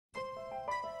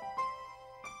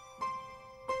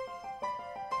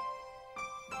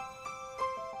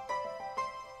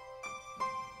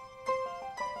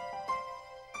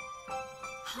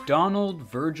Donald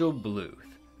Virgil Bluth.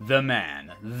 The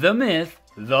man, the myth,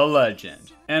 the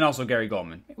legend. And also Gary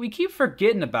Goldman. We keep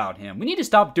forgetting about him. We need to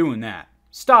stop doing that.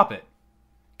 Stop it.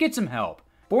 Get some help.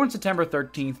 Born September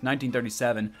 13th,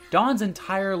 1937, Don's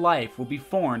entire life will be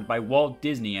formed by Walt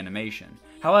Disney Animation.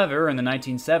 However, in the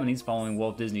 1970s, following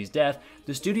Walt Disney's death,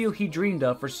 the studio he dreamed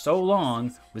of for so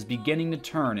long was beginning to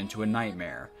turn into a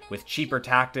nightmare. With cheaper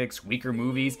tactics, weaker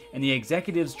movies, and the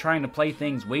executives trying to play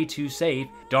things way too safe,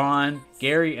 Don,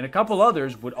 Gary, and a couple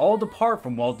others would all depart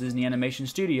from Walt Disney Animation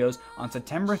Studios on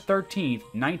September 13th,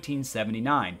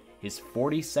 1979, his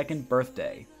 42nd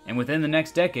birthday. And within the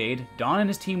next decade, Don and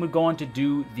his team would go on to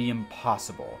do the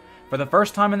impossible. For the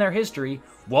first time in their history,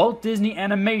 Walt Disney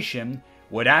Animation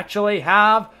would actually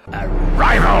have a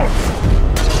rival!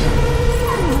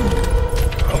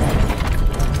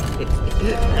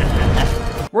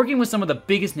 Working with some of the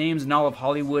biggest names in all of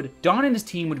Hollywood, Don and his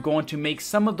team would go on to make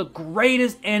some of the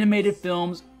greatest animated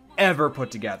films ever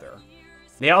put together.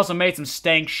 They also made some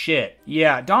stank shit.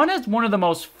 Yeah, Don has one of the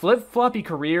most flip-floppy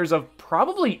careers of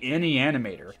probably any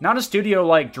animator. Not a studio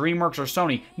like DreamWorks or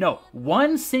Sony. No,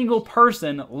 one single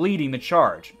person leading the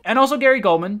charge. And also Gary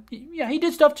Goldman. Yeah, he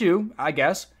did stuff too, I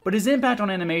guess. But his impact on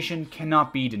animation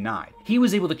cannot be denied. He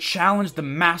was able to challenge the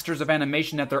masters of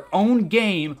animation at their own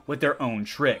game with their own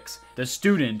tricks. The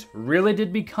student really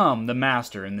did become the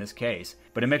master in this case.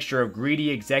 But a mixture of greedy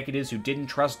executives who didn't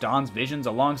trust Don's visions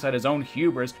alongside his own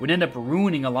hubris would end up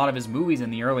ruining a lot of his movies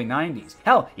in the early 90s.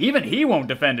 Hell, even he won't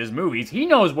defend his movies. He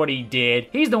knows what he did.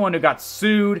 He's the one who got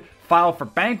sued, filed for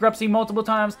bankruptcy multiple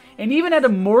times, and even had to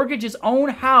mortgage his own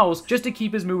house just to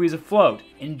keep his movies afloat.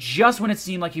 And just when it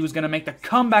seemed like he was going to make the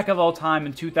comeback of all time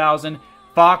in 2000,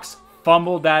 Fox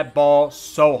fumbled that ball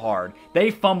so hard.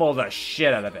 They fumbled the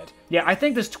shit out of it. Yeah, I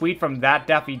think this tweet from That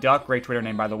Daffy Duck, great Twitter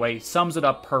name by the way, sums it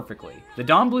up perfectly. The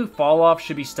Don Bluth fall-off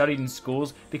should be studied in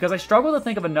schools because I struggle to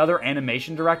think of another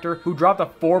animation director who dropped a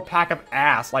 4-pack of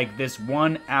ass like this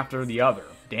one after the other.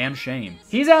 Damn shame.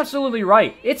 He's absolutely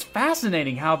right. It's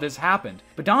fascinating how this happened.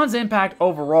 But Don's impact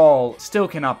overall still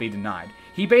cannot be denied.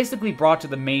 He basically brought to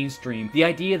the mainstream the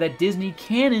idea that Disney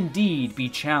can indeed be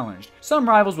challenged. Some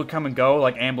rivals would come and go,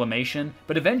 like Amblimation,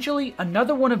 but eventually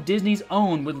another one of Disney's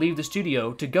own would leave the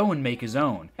studio to go and make his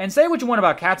own. And say what you want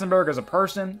about Katzenberg as a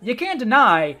person, you can't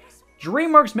deny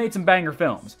DreamWorks made some banger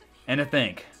films. And to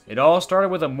think, it all started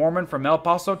with a Mormon from El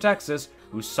Paso, Texas,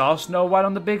 who saw Snow White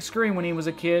on the big screen when he was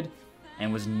a kid,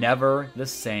 and was never the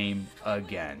same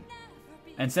again.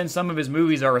 And since some of his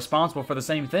movies are responsible for the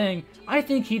same thing, I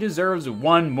think he deserves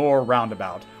one more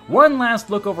roundabout. One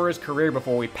last look over his career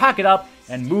before we pack it up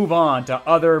and move on to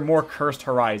other, more cursed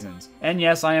horizons. And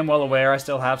yes, I am well aware I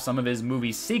still have some of his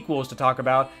movie sequels to talk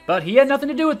about, but he had nothing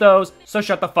to do with those, so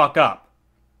shut the fuck up.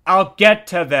 I'll get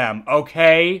to them,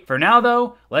 okay? For now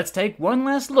though, let's take one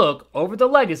last look over the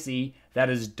legacy that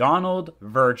is Donald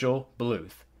Virgil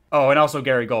Bluth. Oh, and also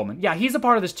Gary Goldman. Yeah, he's a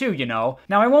part of this too, you know.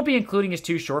 Now, I won't be including his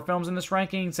 2 short films in this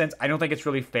ranking, since I don't think it's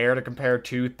really fair to compare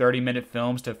 2 30-minute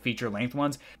films to feature-length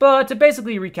ones. But to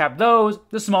basically recap those,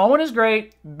 the small one is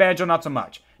great, Banjo not so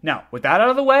much. Now, with that out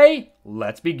of the way,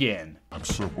 let's begin. I'm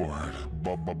so bored.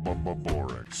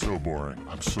 Boring. So boring.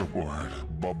 I'm so bored.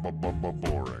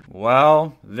 Boring.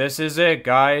 Well, this is it,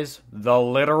 guys. The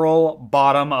literal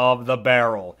bottom of the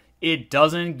barrel. It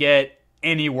doesn't get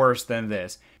any worse than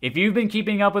this. If you've been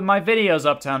keeping up with my videos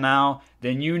up till now,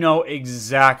 then you know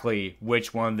exactly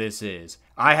which one this is.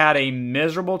 I had a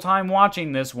miserable time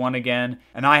watching this one again,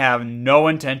 and I have no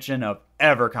intention of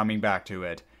ever coming back to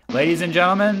it. Ladies and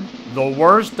gentlemen, the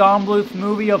worst Don Bluth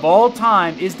movie of all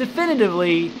time is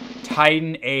definitively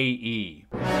Titan A.E.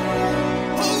 Hold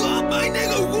up, my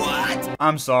nigga, what?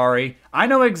 I'm sorry. I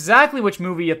know exactly which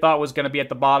movie you thought was going to be at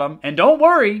the bottom, and don't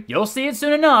worry, you'll see it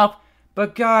soon enough.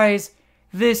 But guys,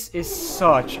 this is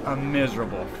such a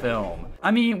miserable film.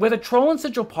 I mean, with A Troll in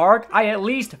Central Park, I at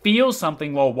least feel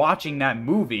something while watching that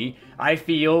movie. I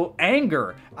feel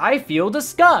anger. I feel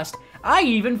disgust. I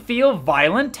even feel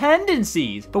violent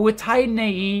tendencies. But with Titan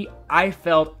A.E., I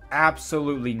felt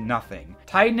absolutely nothing.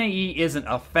 Titan A.E. isn't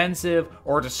offensive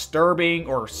or disturbing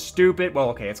or stupid. Well,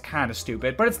 okay, it's kind of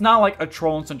stupid, but it's not like A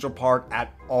Troll in Central Park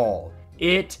at all.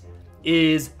 It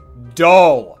is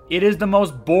dull. It is the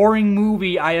most boring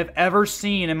movie I have ever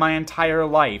seen in my entire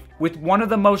life, with one of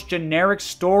the most generic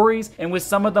stories and with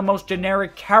some of the most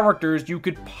generic characters you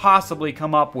could possibly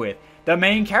come up with. The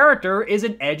main character is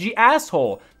an edgy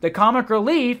asshole. The comic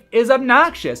relief is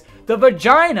obnoxious. The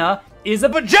vagina is a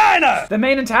vagina! The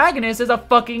main antagonist is a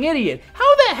fucking idiot.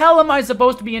 How the hell am I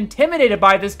supposed to be intimidated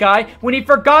by this guy when he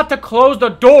forgot to close the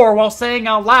door while saying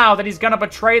out loud that he's gonna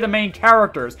betray the main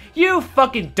characters? You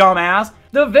fucking dumbass!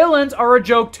 The villains are a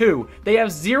joke too. They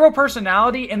have zero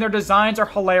personality and their designs are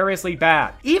hilariously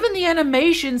bad. Even the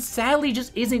animation sadly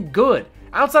just isn't good.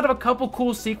 Outside of a couple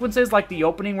cool sequences like the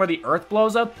opening where the earth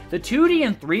blows up, the 2D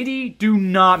and 3D do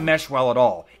not mesh well at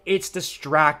all. It's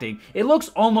distracting. It looks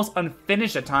almost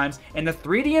unfinished at times, and the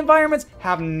 3D environments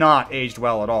have not aged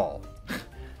well at all.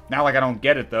 Not like I don't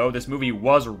get it though, this movie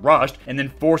was rushed and then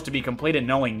forced to be completed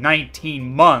in only 19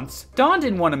 months. Don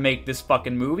didn't want to make this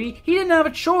fucking movie. He didn't have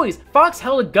a choice. Fox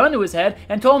held a gun to his head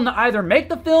and told him to either make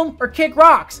the film or kick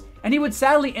rocks. And he would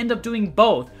sadly end up doing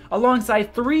both,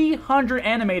 alongside 300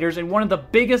 animators in one of the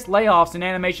biggest layoffs in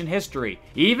animation history.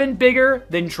 Even bigger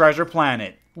than Treasure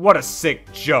Planet. What a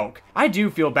sick joke. I do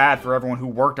feel bad for everyone who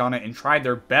worked on it and tried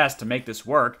their best to make this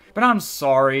work, but I'm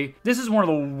sorry. This is one of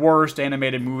the worst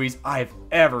animated movies I've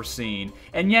ever seen,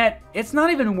 and yet, it's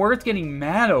not even worth getting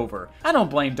mad over. I don't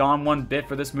blame Don one bit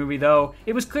for this movie though.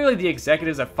 It was clearly the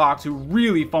executives at Fox who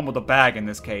really fumbled the bag in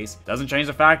this case. Doesn't change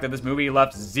the fact that this movie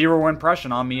left zero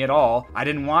impression on me at all. I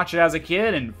didn't watch it as a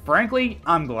kid, and frankly,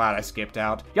 I'm glad I skipped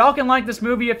out. Y'all can like this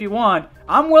movie if you want.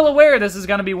 I'm well aware this is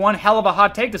gonna be one hell of a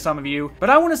hot take to some of you, but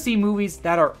I want to see movies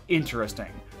that are interesting,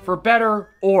 for better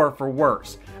or for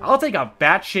worse. I'll take a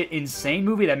batshit insane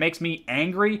movie that makes me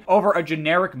angry over a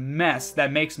generic mess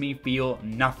that makes me feel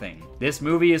nothing. This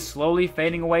movie is slowly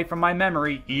fading away from my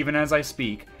memory even as I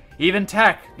speak. Even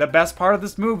Tech, the best part of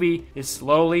this movie, is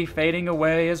slowly fading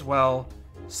away as well.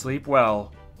 Sleep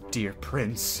well, dear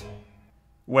prince.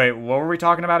 Wait, what were we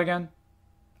talking about again?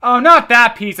 Oh, not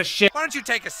that piece of shit! Why don't you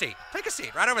take a seat? Take a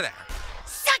seat right over there.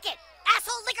 Suck it,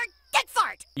 asshole liquor dick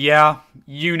fart! Yeah,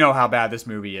 you know how bad this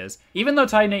movie is. Even though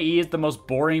Titan AE is the most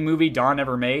boring movie Don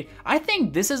ever made, I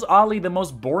think this is oddly the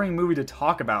most boring movie to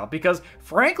talk about because,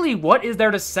 frankly, what is there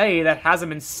to say that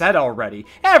hasn't been said already?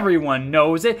 Everyone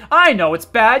knows it. I know it's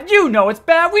bad. You know it's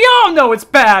bad. We all know it's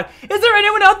bad. Is there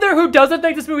anyone out there who doesn't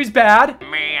think this movie's bad?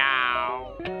 Meow.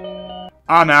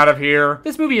 I'm out of here.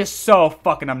 This movie is so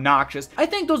fucking obnoxious. I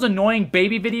think those annoying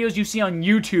baby videos you see on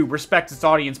YouTube respect its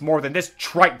audience more than this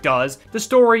trite does. The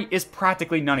story is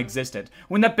practically non-existent.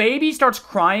 When the baby starts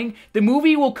crying, the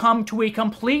movie will come to a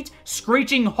complete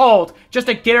screeching halt just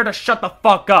to get her to shut the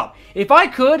fuck up. If I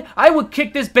could, I would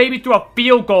kick this baby through a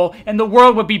field goal and the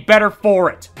world would be better for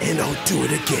it. And I'll do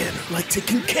it again, like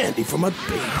taking candy from a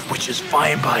baby, which is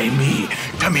fine by me.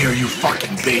 Come here, you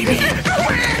fucking baby.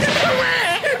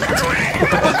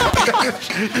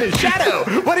 Shadow,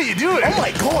 what are you doing? Oh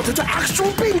my god, it's an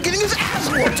actual baby getting his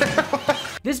ass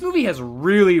whooped. This movie has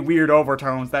really weird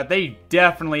overtones that they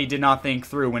definitely did not think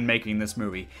through when making this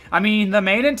movie. I mean, the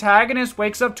main antagonist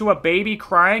wakes up to a baby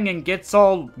crying and gets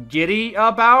all giddy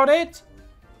about it.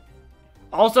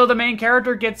 Also, the main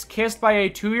character gets kissed by a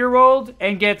 2-year-old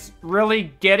and gets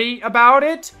really giddy about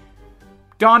it.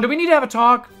 Don, do we need to have a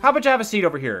talk? How about you have a seat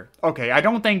over here? Okay, I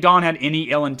don't think Don had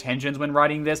any ill intentions when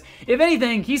writing this. If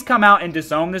anything, he's come out and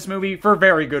disowned this movie for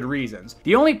very good reasons.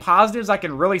 The only positives I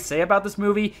can really say about this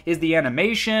movie is the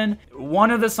animation, one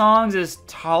of the songs is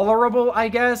tolerable, I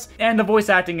guess, and the voice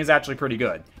acting is actually pretty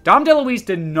good. Dom DeLuise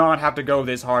did not have to go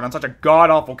this hard on such a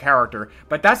god-awful character,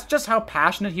 but that's just how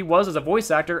passionate he was as a voice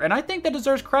actor, and I think that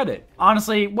deserves credit.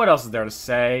 Honestly, what else is there to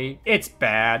say? It's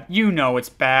bad. You know it's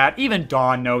bad. Even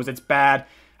Don knows it's bad.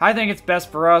 I think it's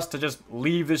best for us to just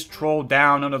leave this troll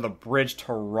down under the bridge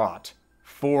to rot.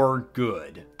 For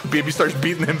good. Baby starts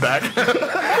beating him back.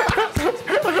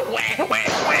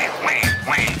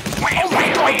 Oh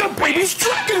my god, the baby's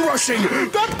dragon rushing!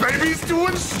 That baby's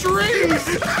doing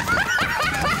strings!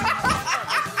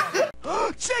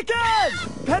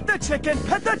 Chicken! Pet the chicken!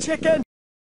 Pet the chicken!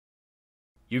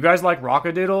 You guys like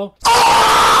Rock-A-Doodle?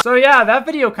 So yeah, that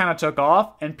video kind of took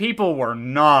off, and people were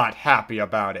not happy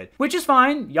about it. Which is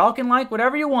fine, y'all can like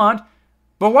whatever you want,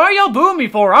 but why are y'all booing me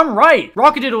for? I'm right!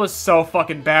 Rock-A-Doodle is so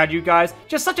fucking bad, you guys.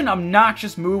 Just such an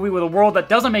obnoxious movie with a world that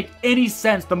doesn't make any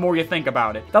sense the more you think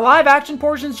about it. The live action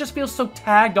portions just feel so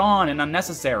tagged on and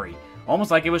unnecessary.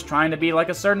 Almost like it was trying to be like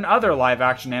a certain other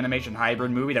live-action animation hybrid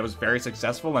movie that was very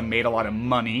successful and made a lot of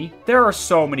money. There are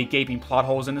so many gaping plot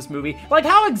holes in this movie. Like,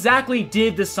 how exactly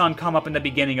did the sun come up in the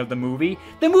beginning of the movie?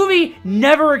 The movie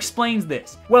never explains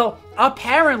this. Well,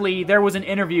 apparently there was an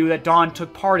interview that Don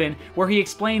took part in where he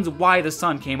explains why the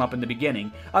sun came up in the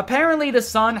beginning. Apparently the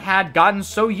sun had gotten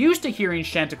so used to hearing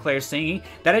Chanticleer singing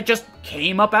that it just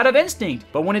came up out of instinct.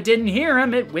 But when it didn't hear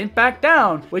him, it went back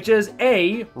down, which is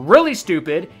A, really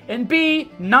stupid, and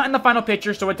B, not in the final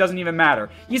picture, so it doesn't even matter.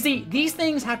 You see, these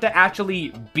things have to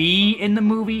actually be in the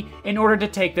movie in order to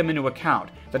take them into account.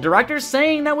 The director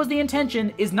saying that was the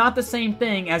intention is not the same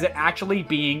thing as it actually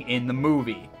being in the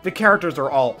movie. The characters are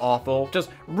all awful, just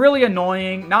really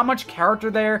annoying, not much character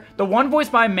there. The one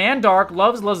voiced by Mandark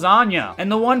loves lasagna,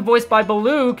 and the one voiced by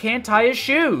Baloo can't tie his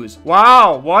shoes.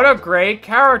 Wow, what a great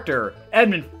character.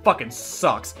 Edmund fucking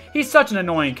sucks. He's such an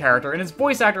annoying character, and his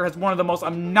voice actor has one of the most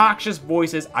obnoxious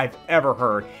voices I've ever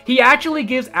heard. He actually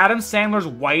gives Adam Sandler's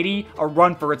Whitey a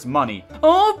run for its money.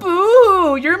 Oh,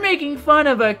 boo! You're making fun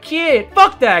of a kid.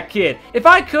 Fuck that kid. If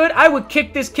I could, I would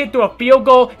kick this kid to a field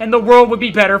goal, and the world would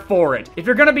be better for it. If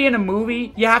you're gonna be in a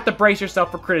movie, you have to brace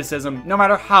yourself for criticism, no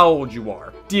matter how old you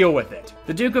are. Deal with it.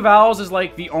 The Duke of Owls is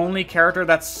like the only character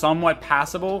that's somewhat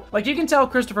passable. Like, you can tell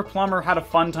Christopher Plummer had a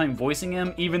fun time voicing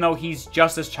him, even though he's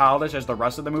just as childish as the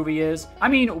rest of the movie is. I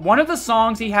mean, one of the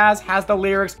songs he has the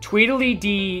lyrics,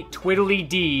 tweedledee,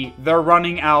 they're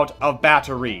running out of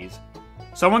batteries.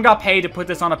 Someone got paid to put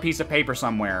this on a piece of paper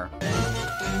somewhere.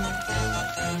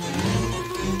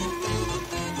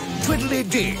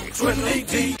 Twiddly-dee,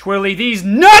 twiddly-dee. Twiddly these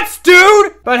nuts,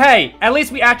 dude! But hey, at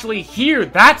least we actually hear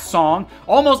that song.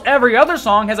 Almost every other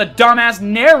song has a dumbass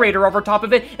narrator over top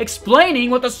of it explaining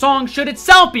what the song should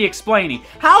itself be explaining.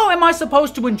 How am I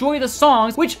supposed to enjoy the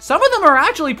songs, which some of them are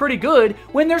actually pretty good,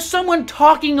 when there's someone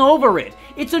talking over it?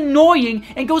 It's annoying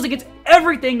and goes against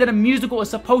everything that a musical is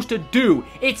supposed to do.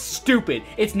 It's stupid.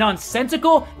 It's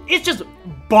nonsensical. It's just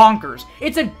bonkers.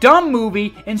 It's a dumb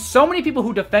movie, and so many people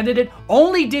who defended it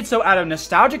only did so out of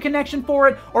nostalgia connection for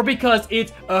it, or because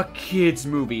it's a kid's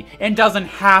movie and doesn't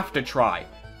have to try.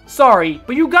 Sorry,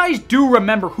 but you guys do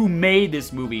remember who made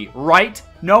this movie, right?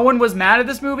 No one was mad at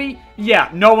this movie? Yeah,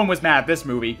 no one was mad at this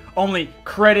movie. Only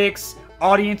critics,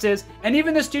 audiences, and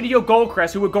even the studio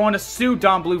Goldcrest, who would go on to sue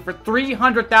Don Bluth for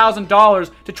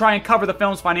 $300,000 to try and cover the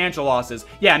film's financial losses.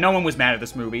 Yeah, no one was mad at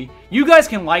this movie. You guys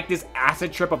can like this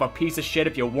acid trip of a piece of shit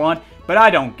if you want, but I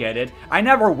don't get it. I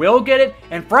never will get it,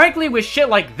 and frankly, with shit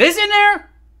like this in there,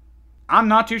 I'm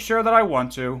not too sure that I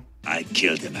want to. I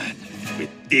killed a man with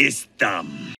this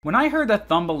thumb. When I heard that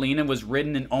Thumbelina was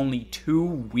written in only 2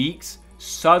 weeks,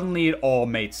 suddenly it all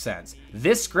made sense.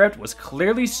 This script was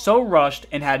clearly so rushed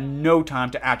and had no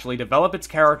time to actually develop its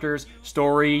characters,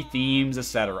 story, themes,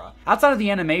 etc. Outside of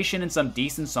the animation and some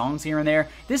decent songs here and there,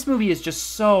 this movie is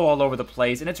just so all over the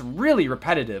place and it's really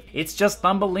repetitive. It's just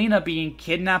Thumbelina being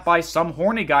kidnapped by some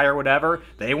horny guy or whatever.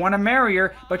 They want to marry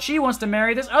her, but she wants to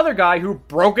marry this other guy who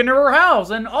broke into her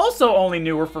house and also only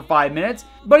knew her for 5 minutes.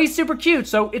 But he's super cute,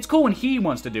 so it's cool when he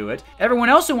wants to do it. Everyone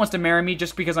else who wants to marry me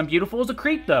just because I'm beautiful is a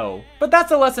creep though. But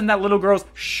that's a lesson that little girls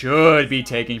should be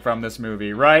taking from this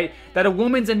movie, right? That a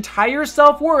woman's entire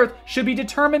self-worth should be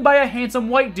determined by a handsome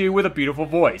white dude with a beautiful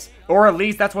voice. Or at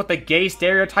least that's what the gay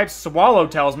stereotype Swallow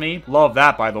tells me. Love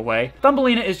that, by the way.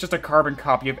 Thumbelina is just a carbon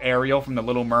copy of Ariel from The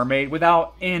Little Mermaid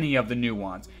without any of the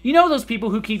nuance. You know those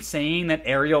people who keep saying that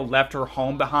Ariel left her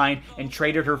home behind and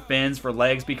traded her fins for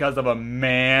legs because of a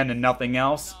man and nothing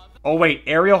else? Oh wait,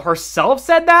 Ariel herself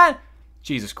said that?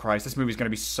 Jesus Christ, this movie's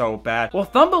gonna be so bad. Well,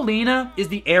 Thumbelina is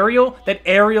the Ariel that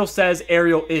Ariel says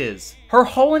Ariel is. Her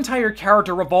whole entire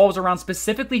character revolves around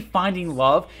specifically finding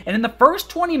love, and in the first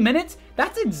 20 minutes,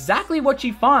 that's exactly what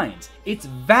she finds. It's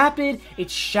vapid,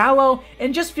 it's shallow,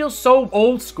 and just feels so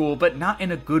old school, but not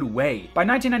in a good way. By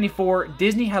 1994,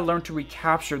 Disney had learned to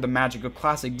recapture the magic of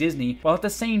classic Disney, while at the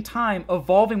same time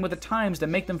evolving with the times to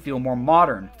make them feel more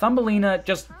modern. Thumbelina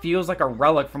just feels like a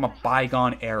relic from a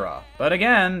bygone era. But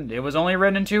again, it was only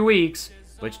written in 2 weeks,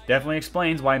 which definitely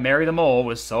explains why Mary the Mole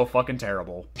was so fucking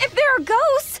terrible. If there are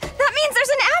ghosts, that means there's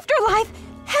an afterlife.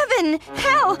 Heaven,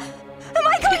 hell. Am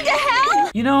I going to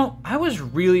hell? You know, I was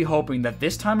really hoping that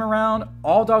this time around,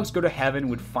 All Dogs Go to Heaven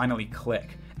would finally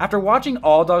click. After watching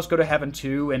All Dogs Go to Heaven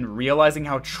 2 and realizing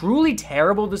how truly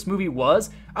terrible this movie was,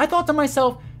 I thought to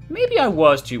myself, maybe I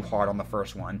was too hard on the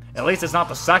first one. At least it's not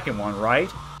the second one, right?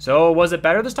 So was it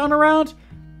better this time around?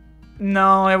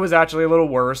 No, it was actually a little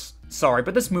worse. Sorry,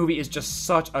 but this movie is just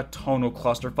such a tonal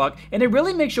clusterfuck, and it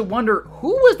really makes you wonder, who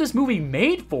was this movie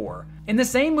made for? In the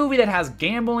same movie that has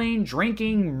gambling,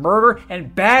 drinking, murder,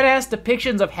 and badass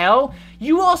depictions of hell,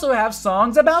 you also have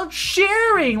songs about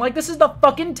sharing, like this is the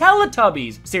fucking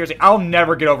Teletubbies. Seriously, I'll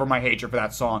never get over my hatred for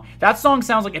that song. That song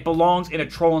sounds like it belongs in a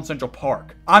troll in Central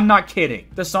Park. I'm not kidding.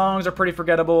 The songs are pretty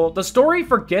forgettable. The story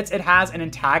forgets it has an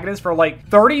antagonist for like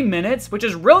 30 minutes, which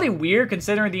is really weird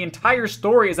considering the entire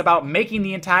story is about making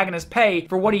the antagonist pay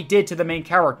for what he did to the main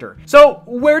character. So,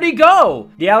 where'd he go?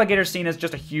 The alligator scene is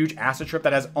just a huge acid trip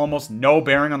that has almost almost no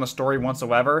bearing on the story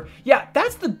whatsoever. Yeah,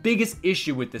 that's the biggest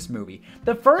issue with this movie.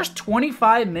 The first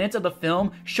 25 minutes of the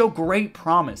film show great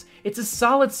promise. It's a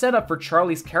solid setup for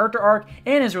Charlie's character arc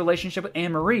and his relationship with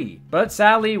Anne-Marie. But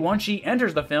sadly, once she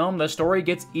enters the film, the story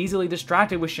gets easily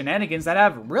distracted with shenanigans that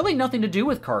have really nothing to do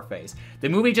with Carface. The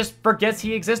movie just forgets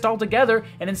he exists altogether,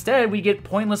 and instead we get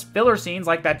pointless filler scenes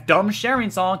like that dumb sharing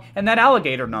song and that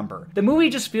alligator number. The movie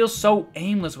just feels so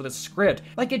aimless with its script,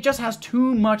 like it just has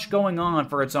too much going on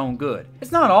for its own good.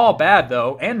 It's not all bad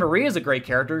though. Anne-Marie is a great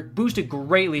character, boosted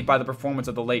greatly by the performance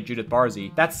of the late Judith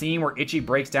Barzey. That scene where Itchy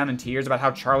breaks down in tears about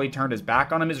how Charlie turned his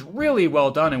back on him is really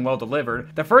well done and well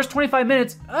delivered. The first 25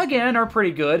 minutes, again, are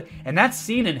pretty good, and that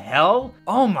scene in hell,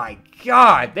 oh my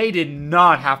god, they did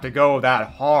not have to go that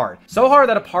hard. So hard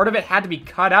that a part of it had to be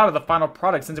cut out of the final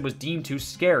product since it was deemed too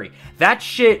scary. That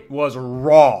shit was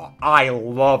raw. I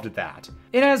loved that.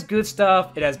 It has good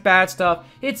stuff, it has bad stuff.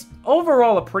 It's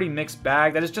overall a pretty mixed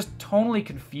bag that is just tonally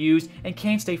confused and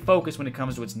can't stay focused when it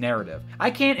comes to its narrative.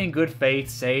 I can't in good faith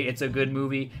say it's a good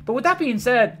movie, but with that being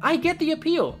said, I get the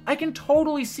appeal. I can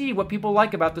totally see what people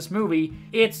like about this movie.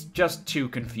 It's just too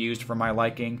confused for my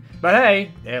liking. But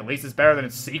hey, at least it's better than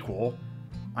its sequel.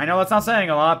 I know that's not saying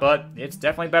a lot, but it's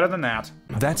definitely better than that.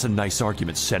 That's a nice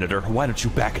argument, Senator. Why don't you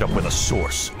back it up with a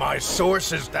source? My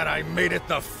source is that I made it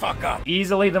the fuck up.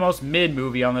 Easily the most mid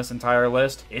movie on this entire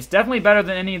list. It's definitely better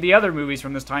than any of the other movies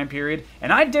from this time period,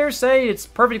 and I dare say it's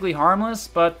perfectly harmless,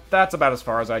 but that's about as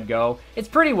far as I'd go. It's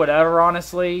pretty whatever,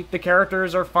 honestly. The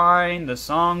characters are fine, the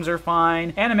songs are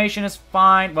fine, animation is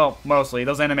fine. Well, mostly.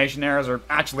 Those animation errors are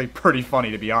actually pretty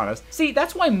funny, to be honest. See,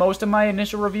 that's why most of my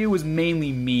initial review was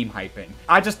mainly meme hyping.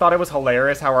 I just thought it was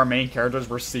hilarious how our main characters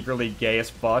were secretly gay as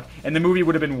fuck, and the movie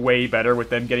would have been way better with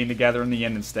them getting together in the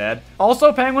end instead.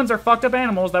 Also, penguins are fucked up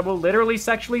animals that will literally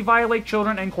sexually violate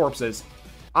children and corpses.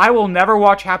 I will never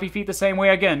watch Happy Feet the same way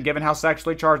again, given how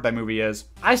sexually charged that movie is.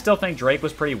 I still think Drake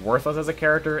was pretty worthless as a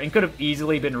character and could have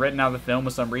easily been written out of the film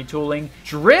with some retooling.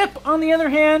 Drip, on the other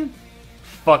hand,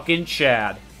 fucking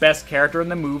Chad. Best character in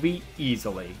the movie,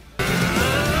 easily.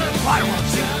 Why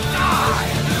won't you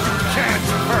die? You can't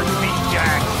hurt me,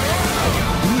 Jack.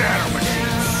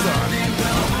 Nanomachine, son.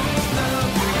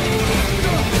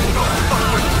 Don't fuck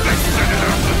with this,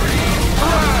 Senator.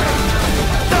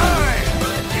 Die!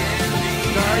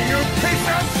 Die, you piece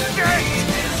of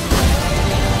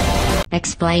shit!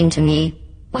 Explain to me,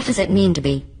 what does it mean to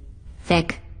be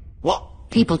thick? What?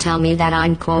 People tell me that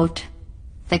I'm, quote,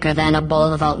 thicker than a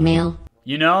bowl of oatmeal.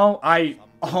 You know, I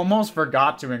almost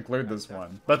forgot to include this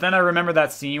one. But then I remember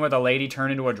that scene where the lady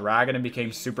turned into a dragon and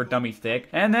became super dummy thick.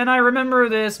 And then I remember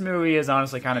this movie is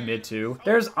honestly kind of mid too.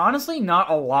 There's honestly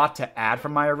not a lot to add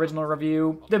from my original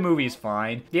review. The movie's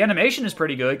fine. The animation is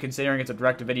pretty good considering it's a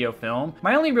direct-to-video film.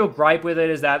 My only real gripe with it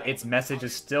is that its message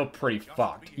is still pretty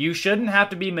fucked. You shouldn't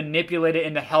have to be manipulated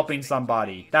into helping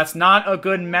somebody. That's not a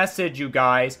good message, you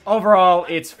guys. Overall,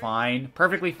 it's fine.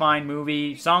 Perfectly fine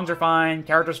movie. Songs are fine.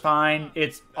 Characters fine.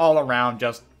 It's all around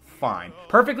just fine.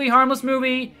 Perfectly harmless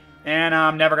movie, and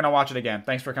I'm never gonna watch it again.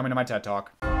 Thanks for coming to my TED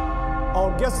Talk.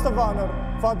 Our guest of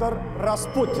honor, Father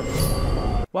Rasputin.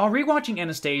 While rewatching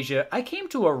Anastasia, I came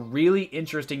to a really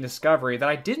interesting discovery that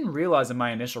I didn't realize in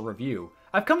my initial review.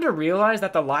 I've come to realize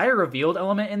that the liar revealed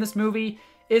element in this movie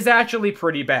is actually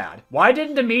pretty bad. Why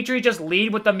didn't Dimitri just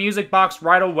lead with the music box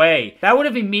right away? That would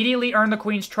have immediately earned the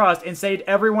Queen's trust and saved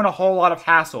everyone a whole lot of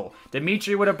hassle.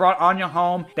 Dimitri would have brought Anya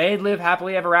home, they'd live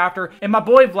happily ever after, and my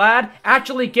boy Vlad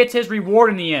actually gets his reward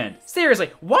in the end.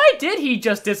 Seriously, why did he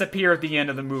just disappear at the end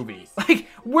of the movie? Like,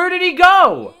 where did he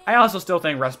go? I also still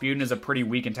think Rasputin is a pretty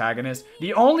weak antagonist.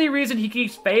 The only reason he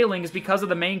keeps failing is because of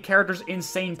the main character's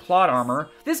insane plot armor.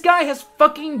 This guy has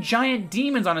fucking giant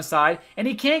demons on his side, and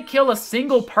he can't kill a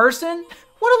single person?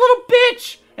 What a little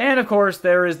bitch! And of course,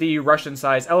 there is the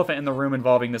Russian-sized elephant in the room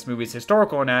involving this movie's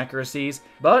historical inaccuracies.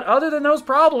 But other than those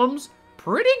problems,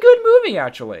 pretty good movie,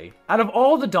 actually. Out of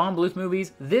all the Don Bluth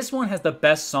movies, this one has the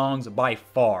best songs by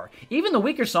far. Even the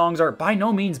weaker songs are by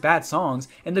no means bad songs,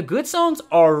 and the good songs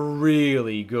are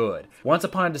really good. Once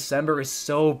Upon a December is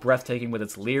so breathtaking with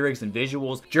its lyrics and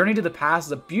visuals. Journey to the Past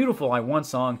is a beautiful I Want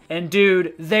song. And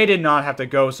dude, they did not have to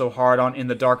go so hard on In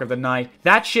the Dark of the Night.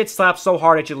 That shit slaps so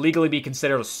hard it should legally be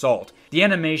considered assault. The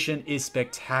animation is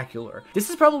spectacular. This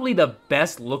is probably the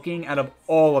best looking out of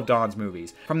all of Don's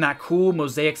movies. From that cool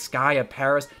mosaic sky of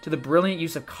Paris to the brilliant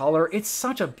use of color, it's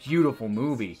such a beautiful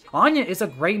movie. Anya is a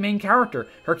great main character.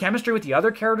 Her chemistry with the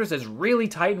other characters is really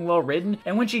tight and well written,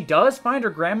 and when she does find her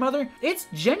grandmother, it's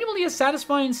genuinely a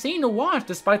satisfying scene to watch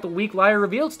despite the weak liar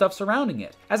revealed stuff surrounding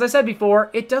it. As I said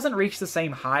before, it doesn't reach the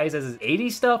same highs as his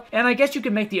 80s stuff, and I guess you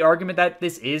could make the argument that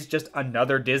this is just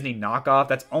another Disney knockoff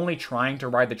that's only trying to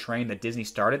ride the train that that Disney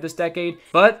started this decade,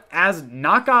 but as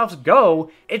knockoffs go,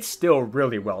 it's still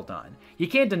really well done. You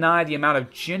can't deny the amount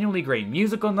of genuinely great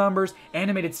musical numbers,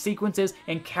 animated sequences,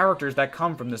 and characters that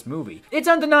come from this movie. It's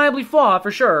undeniably flawed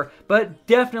for sure, but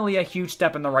definitely a huge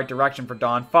step in the right direction for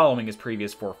Don following his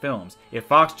previous 4 films. If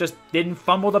Fox just didn't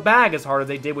fumble the bag as hard as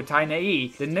they did with Titan AE,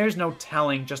 then there's no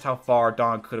telling just how far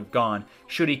Don could have gone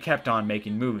should he kept on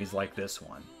making movies like this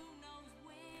one.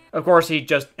 Of course, he'd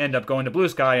just end up going to Blue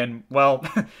Sky, and, well,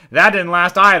 that didn't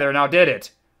last either, now did it?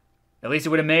 At least it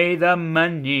would have made the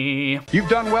money. You've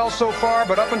done well so far,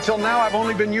 but up until now, I've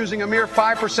only been using a mere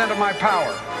 5% of my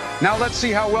power. Now let's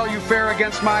see how well you fare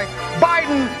against my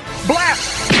Biden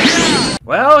blast! Yeah!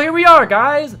 Well, here we are,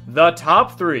 guys. The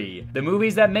top 3. The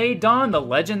movies that made Don the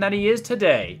legend that he is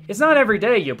today. It's not every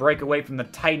day you break away from the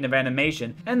titan of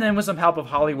animation, and then with some help of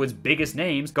Hollywood's biggest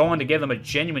names, go on to give them a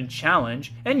genuine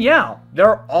challenge. And yeah,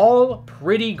 they're all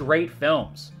pretty great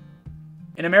films.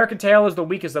 An American Tail is the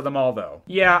weakest of them all, though.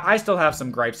 Yeah, I still have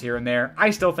some gripes here and there.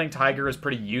 I still think Tiger is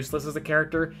pretty useless as a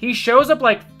character. He shows up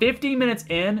like 50 minutes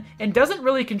in and doesn't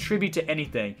really contribute to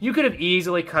anything. You could have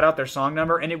easily cut out their song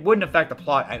number and it wouldn't affect the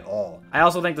plot at all. I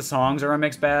also think the songs are a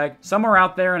mixed bag. Some are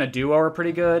out there and a duo are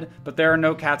pretty good, but There Are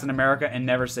No Cats in America and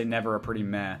Never Say Never are pretty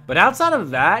meh. But outside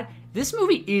of that, this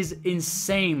movie is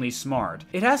insanely smart.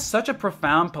 It has such a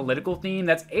profound political theme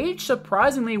that's aged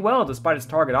surprisingly well despite its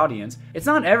target audience. It's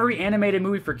not every animated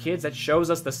movie for kids that shows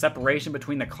us the separation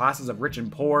between the classes of rich and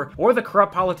poor, or the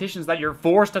corrupt politicians that you're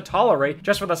forced to tolerate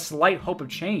just for the slight hope of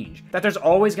change. That there's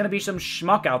always going to be some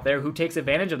schmuck out there who takes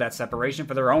advantage of that separation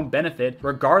for their own benefit,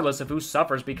 regardless of who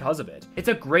suffers because of it. It's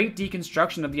a great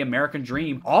deconstruction of the American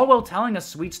dream, all while telling a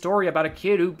sweet story about a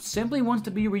kid who simply wants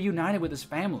to be reunited with his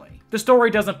family. The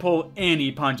story doesn't pull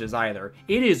any punches either.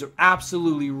 It is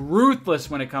absolutely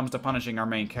ruthless when it comes to punishing our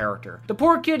main character. The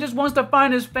poor kid just wants to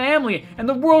find his family, and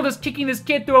the world is kicking this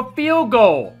kid through a field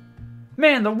goal.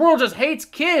 Man, the world just hates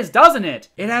kids, doesn't it?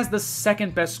 It has the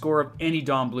second best score of any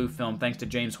Don Bluth film thanks to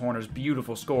James Horner's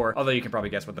beautiful score, although you can probably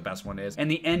guess what the best one is. And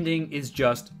the ending is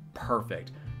just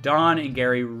perfect. Don and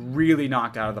Gary really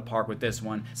knocked out of the park with this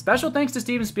one. Special thanks to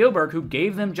Steven Spielberg, who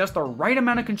gave them just the right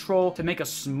amount of control to make a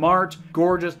smart,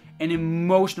 gorgeous, and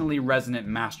emotionally resonant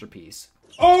masterpiece.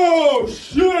 Oh,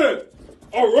 shit!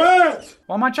 Alright!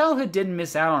 While my childhood didn't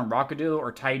miss out on Rock-A-Doodle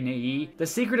or Titan AE, The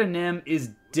Secret of NIMH is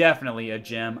definitely a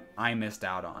gem I missed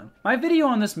out on. My video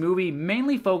on this movie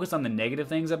mainly focused on the negative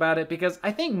things about it because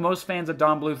I think most fans of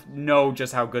Don Bluth know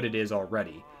just how good it is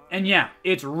already. And yeah,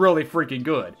 it's really freaking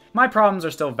good. My problems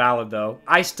are still valid though.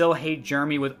 I still hate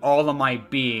Jeremy with all of my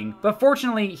being, but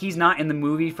fortunately he's not in the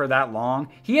movie for that long.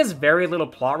 He has very little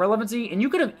plot relevancy and you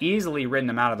could have easily written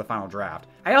him out of the final draft.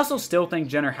 I also still think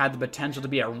Jenner had the potential to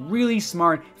be a really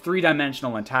smart,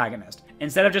 three-dimensional antagonist.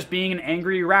 Instead of just being an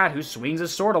angry rat who swings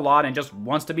his sword a lot and just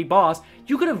wants to be boss,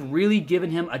 you could have really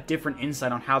given him a different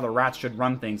insight on how the rats should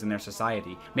run things in their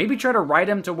society. Maybe try to write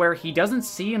him to where he doesn't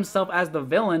see himself as the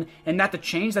villain and that the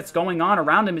change that's going on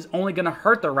around him is only going to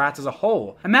hurt the rats as a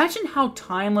whole. Imagine how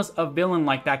timeless a villain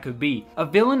like that could be. A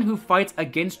villain who fights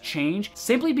against change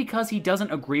simply because he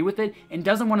doesn't agree with it and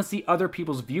doesn't want to see other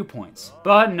people's viewpoints.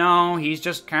 But no, he's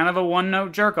just kind of a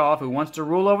one-note jerk-off who wants to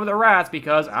rule over the rats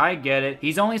because, I get it,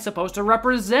 he's only supposed to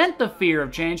represent the fear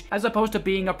of change as opposed to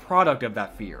being a product of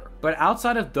that fear. But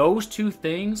outside of those two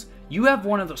things, you have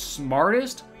one of the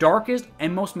smartest, darkest,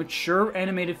 and most mature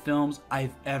animated films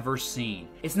I've ever seen.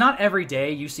 It's not every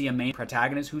day you see a main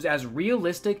protagonist who's as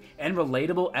realistic and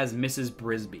relatable as Mrs.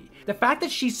 Brisby. The fact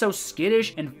that she's so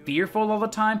skittish and fearful all the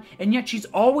time, and yet she's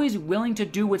always willing to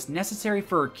do what's necessary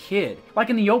for her kid. Like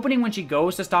in the opening when she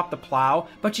goes to stop the plow,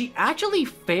 but she actually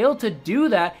failed to do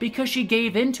that because she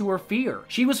gave in to her fear.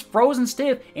 She was frozen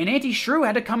stiff and Auntie Shrew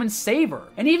had to come and save her.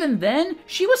 And even then,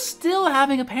 she was still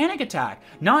having a panic attack,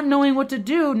 not knowing what to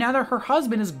do now that her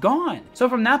husband is gone. So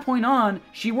from that point on,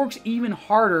 she works even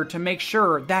harder to make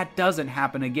sure that doesn't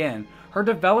happen again. Her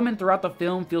development throughout the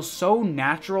film feels so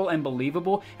natural and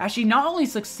believable as she not only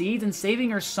succeeds in saving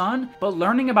her son, but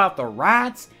learning about the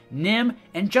rats, NIMH,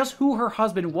 and just who her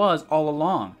husband was all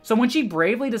along. So when she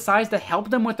bravely decides to help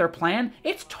them with their plan,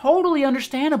 it's totally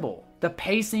understandable. The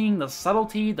pacing, the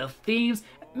subtlety, the themes,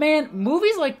 man,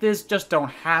 movies like this just don't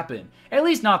happen. At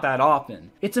least not that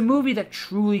often. It's a movie that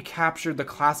truly captured the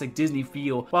classic Disney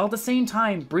feel, while at the same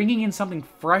time bringing in something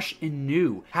fresh and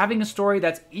new, having a story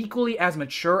that's equally as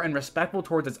mature and respectful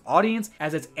towards its audience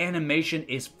as its animation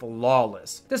is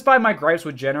flawless. Despite my gripes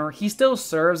with Jenner, he still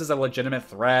serves as a legitimate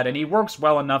threat, and he works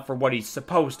well enough for what he's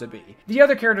supposed to be. The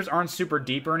other characters aren't super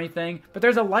deep or anything, but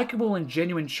there's a likable and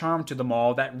genuine charm to them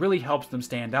all that really helps them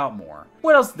stand out more.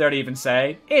 What else is there to even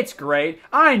say? It's great.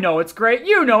 I know it's great.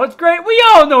 You know it's great. We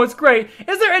all know it's great.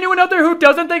 Is there anyone out there who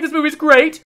doesn't think this movie's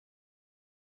great?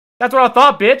 That's what I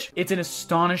thought, bitch. It's an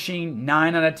astonishing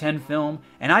 9 out of 10 film,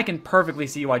 and I can perfectly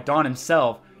see why Don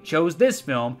himself chose this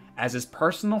film as his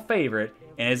personal favorite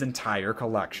in his entire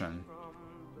collection.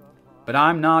 But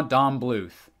I'm not Don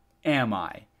Bluth, am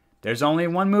I? There's only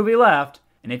one movie left,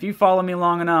 and if you follow me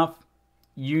long enough,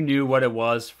 you knew what it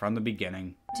was from the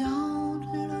beginning.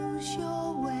 Don't lose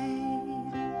your way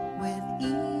with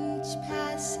each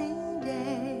passing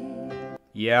day.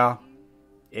 Yeah,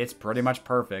 it's pretty much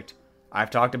perfect. I've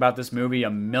talked about this movie a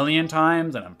million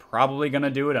times, and I'm probably gonna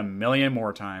do it a million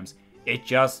more times. It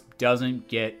just doesn't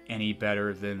get any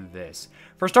better than this.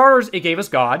 For starters, it gave us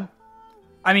God.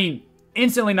 I mean,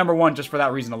 instantly number one just for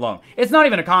that reason alone. It's not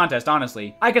even a contest,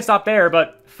 honestly. I could stop there,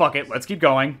 but fuck it, let's keep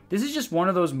going. This is just one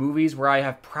of those movies where I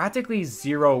have practically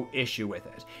zero issue with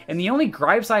it. And the only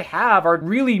gripes I have are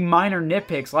really minor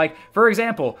nitpicks, like, for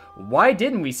example, why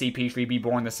didn't we see Petrie be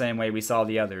born the same way we saw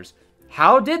the others?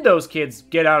 How did those kids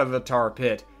get out of the tar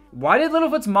pit? Why did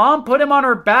Littlefoot's mom put him on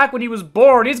her back when he was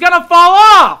born? He's gonna fall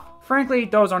off! Frankly,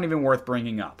 those aren't even worth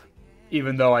bringing up.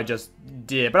 Even though I just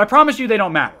did. But I promise you they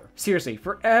don't matter. Seriously,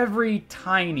 for every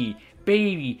tiny,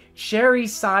 baby,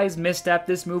 cherry-sized misstep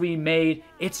this movie made,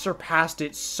 it surpassed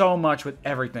it so much with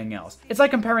everything else. It's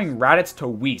like comparing Raditz to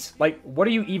Whis. Like, what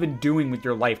are you even doing with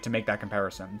your life to make that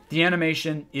comparison? The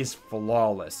animation is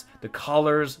flawless. The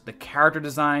colors, the character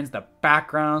designs, the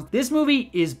backgrounds. This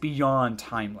movie is beyond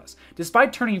timeless.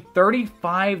 Despite turning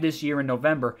 35 this year in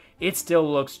November, it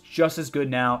still looks just as good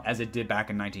now as it did back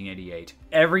in 1988.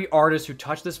 Every artist who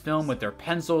touched this film with their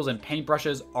pencils and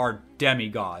paintbrushes are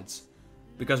demigods.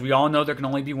 Because we all know there can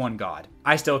only be one God.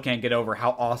 I still can't get over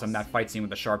how awesome that fight scene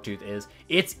with the Sharptooth is.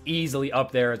 It's easily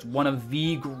up there as one of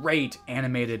the great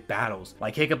animated battles,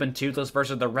 like Hiccup and Toothless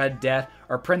versus the Red Death,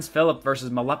 or Prince Philip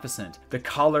versus Maleficent. The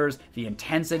colors, the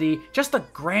intensity, just the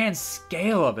grand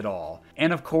scale of it all.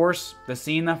 And of course, the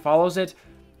scene that follows it,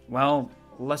 well,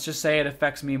 let's just say it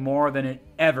affects me more than it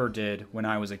ever did when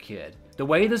I was a kid. The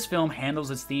way this film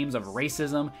handles its themes of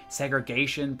racism,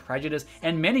 segregation, prejudice,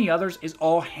 and many others is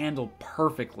all handled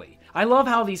perfectly. I love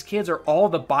how these kids are all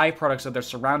the byproducts of their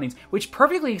surroundings, which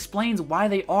perfectly explains why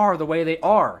they are the way they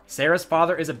are. Sarah's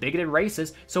father is a bigoted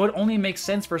racist, so it only makes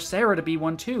sense for Sarah to be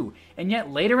one too. And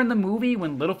yet later in the movie,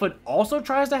 when Littlefoot also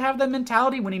tries to have that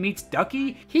mentality when he meets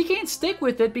Ducky, he can't stick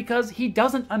with it because he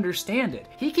doesn't understand it.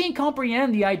 He can't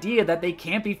comprehend the idea that they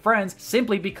can't be friends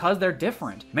simply because they're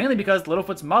different. Mainly because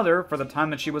Littlefoot's mother, for the time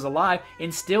that she was alive,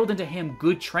 instilled into him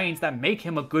good traits that make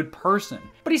him a good person.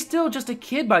 But he's still just a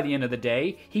kid by the end of the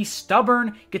day. He's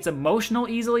stubborn, gets emotional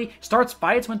easily, starts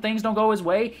fights when things don't go his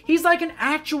way. He's like an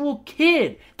actual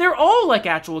kid. They're all like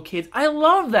actual kids. I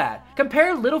love that.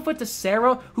 Compare Littlefoot to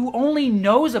Sarah, who only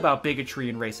knows about bigotry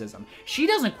and racism. She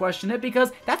doesn't question it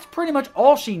because that's pretty much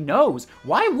all she knows.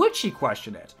 Why would she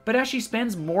question it? But as she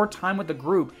spends more time with the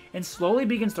group and slowly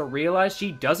begins to realize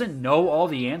she doesn't know all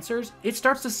the answers, it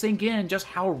starts to sink in just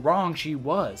how wrong she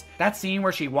was. That scene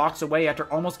where she walks away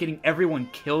after almost getting everyone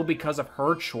killed because of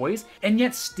her choice, and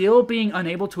yet still being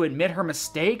unable to admit her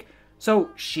mistake, so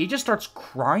she just starts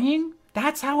crying?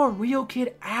 That's how a real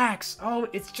kid acts. Oh,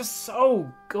 it's just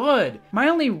so good. My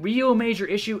only real major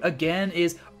issue, again,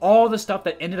 is all the stuff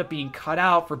that ended up being cut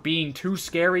out for being too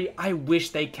scary. I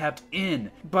wish they kept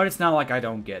in, but it's not like I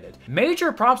don't get it.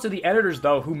 Major props to the editors,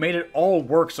 though, who made it all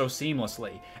work so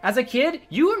seamlessly. As a kid,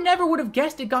 you never would have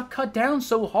guessed it got cut down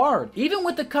so hard. Even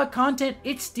with the cut content,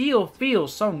 it still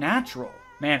feels so natural.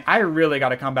 Man, I really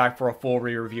gotta come back for a full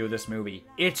re-review of this movie.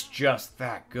 It's just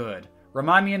that good.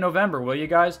 Remind me in November, will you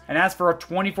guys? And as for a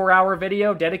 24-hour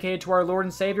video dedicated to our Lord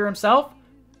and Savior himself,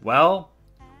 well,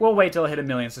 we'll wait till I hit 1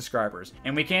 million subscribers.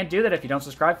 And we can't do that if you don't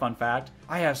subscribe, fun fact.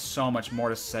 I have so much more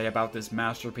to say about this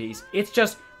masterpiece. It's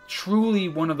just truly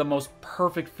one of the most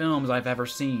perfect films I've ever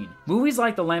seen. Movies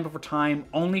like The Land Before Time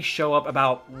only show up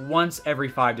about once every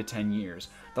 5 to 10 years.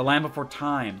 The Land Before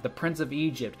Time, The Prince of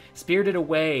Egypt, Spirited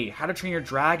Away, How to Train Your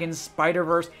Dragon,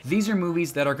 Spider-Verse. These are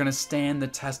movies that are going to stand the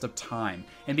test of time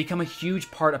and become a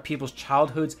huge part of people's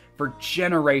childhoods for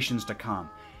generations to come.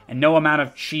 And no amount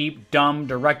of cheap, dumb,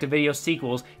 direct-to-video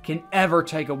sequels can ever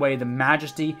take away the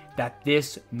majesty that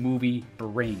this movie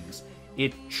brings.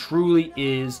 It truly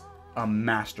is a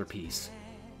masterpiece.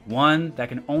 One that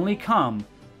can only come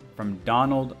from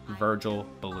Donald Virgil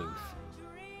Bluth.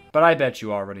 But I bet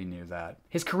you already knew that.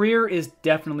 His career is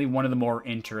definitely one of the more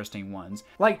interesting ones.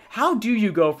 Like, how do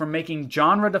you go from making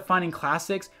genre-defining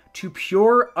classics to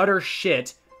pure, utter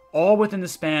shit all within the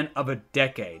span of a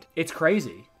decade. It's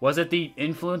crazy. Was it the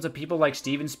influence of people like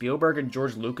Steven Spielberg and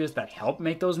George Lucas that helped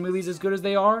make those movies as good as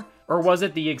they are? Or was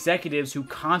it the executives who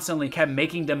constantly kept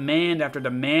making demand after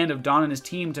demand of Don and his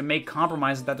team to make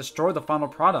compromises that destroyed the final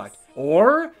product?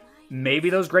 Or maybe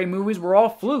those great movies were all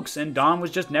flukes and Don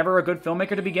was just never a good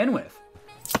filmmaker to begin with?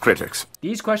 Critics.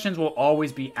 These questions will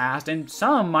always be asked, and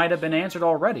some might have been answered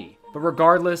already. But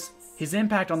regardless, his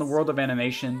impact on the world of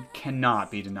animation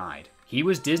cannot be denied. He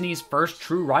was Disney's first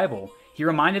true rival. He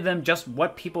reminded them just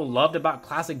what people loved about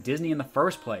classic Disney in the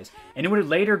first place, and it would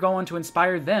later go on to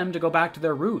inspire them to go back to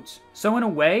their roots. So in a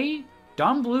way,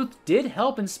 Don Bluth did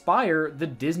help inspire the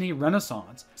Disney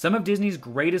Renaissance. Some of Disney's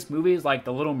greatest movies like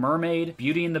The Little Mermaid,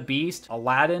 Beauty and the Beast,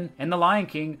 Aladdin, and The Lion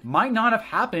King might not have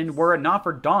happened were it not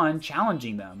for Don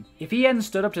challenging them. If he hadn't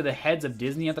stood up to the heads of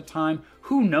Disney at the time,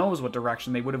 who knows what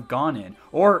direction they would have gone in,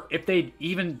 or if they'd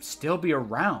even still be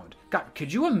around. God,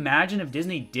 could you imagine if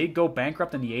Disney did go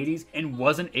bankrupt in the 80s and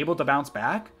wasn't able to bounce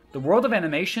back? The world of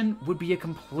animation would be a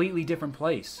completely different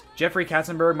place. Jeffrey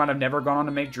Katzenberg might have never gone on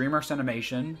to make DreamWorks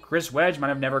Animation. Chris Wedge might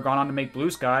have never gone on to make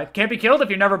Blue Sky. Can't be killed if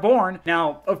you're never born.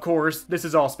 Now, of course, this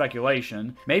is all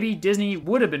speculation. Maybe Disney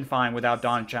would have been fine without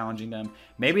Don challenging them.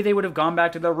 Maybe they would have gone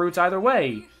back to their roots either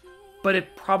way. But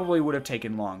it probably would have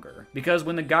taken longer. Because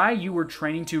when the guy you were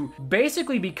training to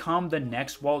basically become the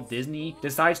next Walt Disney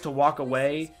decides to walk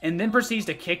away and then proceeds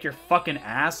to kick your fucking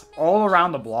ass all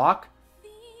around the block,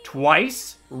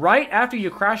 twice, right after you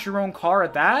crash your own car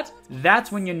at that,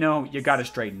 that's when you know you gotta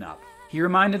straighten up. He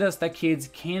reminded us that kids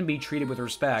can be treated with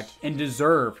respect and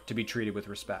deserve to be treated with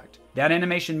respect. That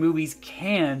animation movies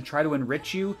can try to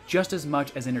enrich you just as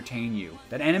much as entertain you.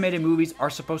 That animated movies are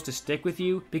supposed to stick with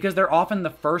you because they're often the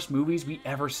first movies we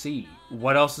ever see.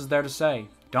 What else is there to say?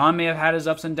 Don may have had his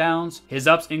ups and downs, his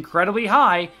ups incredibly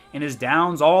high, and his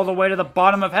downs all the way to the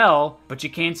bottom of hell, but you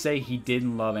can't say he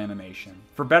didn't love animation.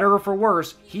 For better or for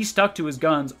worse, he stuck to his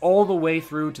guns all the way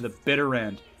through to the bitter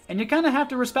end. And you kind of have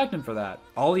to respect him for that.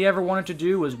 All he ever wanted to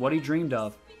do was what he dreamed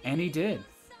of, and he did.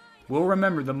 We'll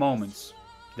remember the moments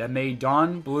that made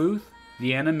Don Bluth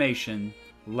the animation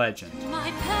legend.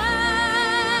 My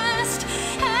past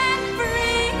and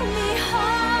bring me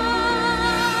home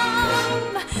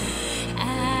at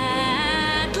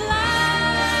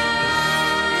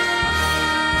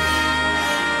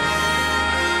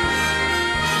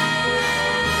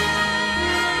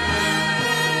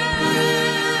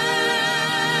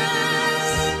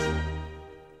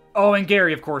Oh, and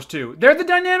Gary, of course, too. They're the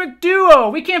dynamic duo!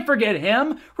 We can't forget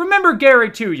him! Remember Gary,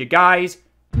 too, you guys!